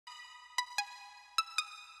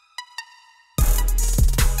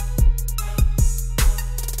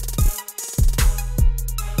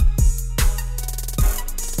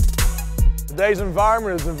today's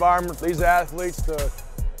environment is an environment for these athletes to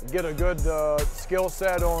get a good skill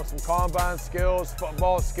set on some combine skills,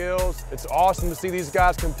 football skills. It's awesome to see these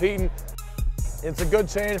guys competing. It's a good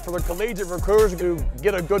chance for the collegiate recruiters to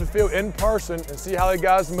get a good feel in person and see how the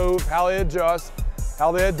guys move, how they adjust,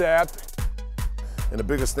 how they adapt. And the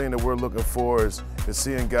biggest thing that we're looking for is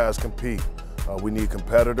seeing guys compete. We need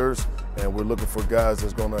competitors, and we're looking for guys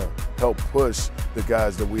that's going to help push the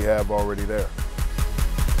guys that we have already there.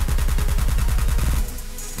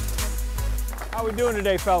 How we doing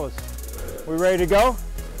today, fellas? We ready to go?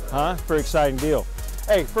 Huh? Pretty exciting deal.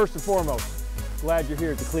 Hey, first and foremost, glad you're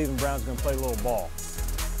here at the Cleveland Browns going to play a little ball.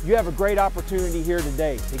 You have a great opportunity here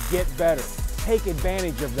today to get better. Take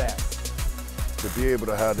advantage of that. To be able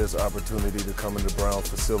to have this opportunity to come in the Browns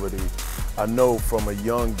facility, I know from a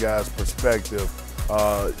young guy's perspective,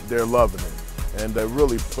 they're loving it, and that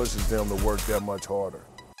really pushes them to work that much harder.